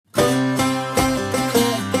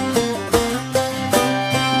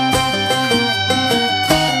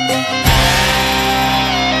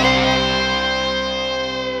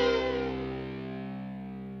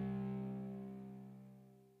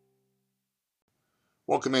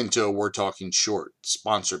Welcome into a We're Talking Short,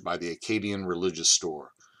 sponsored by the Acadian Religious Store.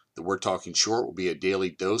 The We're Talking Short will be a daily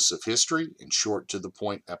dose of history and short to the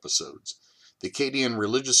point episodes. The Acadian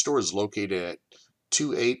Religious Store is located at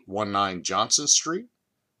 2819 Johnson Street,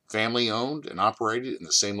 family owned and operated in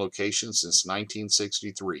the same location since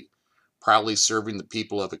 1963, proudly serving the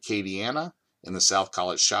people of Acadiana in the South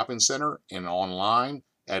College Shopping Center and online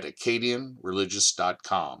at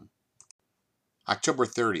acadianreligious.com. October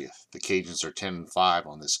 30th, the Cajuns are 10-5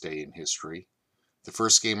 on this day in history. The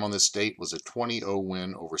first game on this date was a 20-0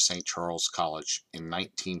 win over St. Charles College in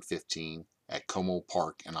 1915 at Como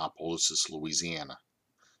Park in Opelousas, Louisiana.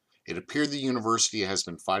 It appeared the university has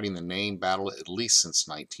been fighting the name battle at least since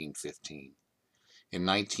 1915. In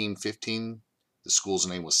 1915, the school's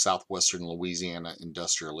name was Southwestern Louisiana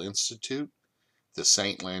Industrial Institute. The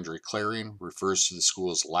St. Landry Clarion refers to the school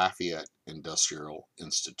as Lafayette Industrial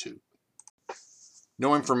Institute.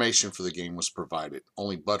 No information for the game was provided,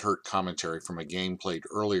 only butthurt commentary from a game played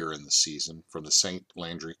earlier in the season from the St.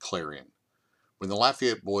 Landry Clarion. When the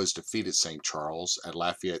Lafayette boys defeated St. Charles at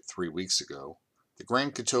Lafayette 3 weeks ago, the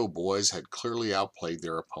Grand Coteau boys had clearly outplayed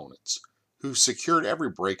their opponents, who secured every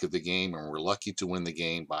break of the game and were lucky to win the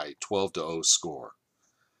game by a 12-0 score.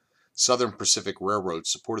 Southern Pacific Railroad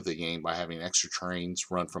supported the game by having extra trains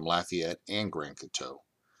run from Lafayette and Grand Coteau.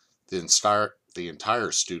 The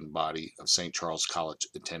entire student body of St. Charles College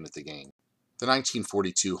attended the game. The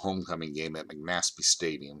 1942 homecoming game at McNaspy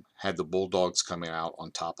Stadium had the Bulldogs coming out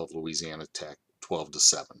on top of Louisiana Tech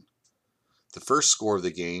 12-7. The first score of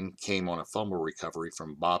the game came on a fumble recovery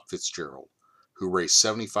from Bob Fitzgerald, who raced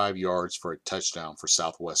 75 yards for a touchdown for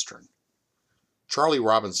Southwestern. Charlie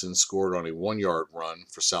Robinson scored on a 1-yard run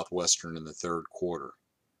for Southwestern in the third quarter.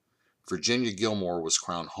 Virginia Gilmore was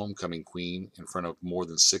crowned homecoming queen in front of more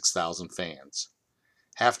than 6,000 fans.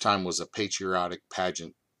 Halftime was a patriotic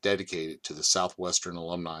pageant dedicated to the Southwestern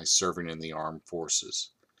alumni serving in the armed forces.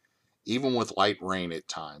 Even with light rain at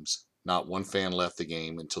times, not one fan left the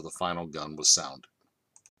game until the final gun was sounded.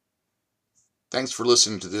 Thanks for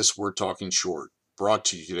listening to this We're Talking Short, brought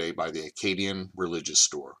to you today by the Acadian Religious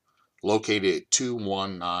Store, located at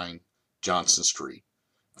 219 Johnson Street.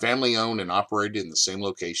 Family owned and operated in the same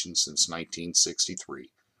location since 1963,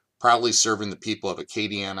 proudly serving the people of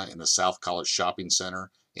Acadiana in the South College Shopping Center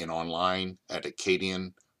and online at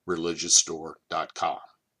acadianreligiousstore.com.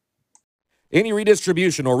 Any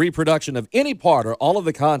redistribution or reproduction of any part or all of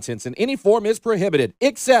the contents in any form is prohibited,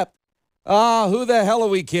 except, who the hell are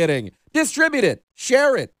we kidding? Distribute it,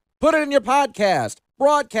 share it, put it in your podcast,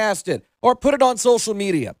 broadcast it, or put it on social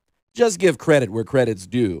media. Just give credit where credit's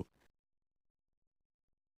due.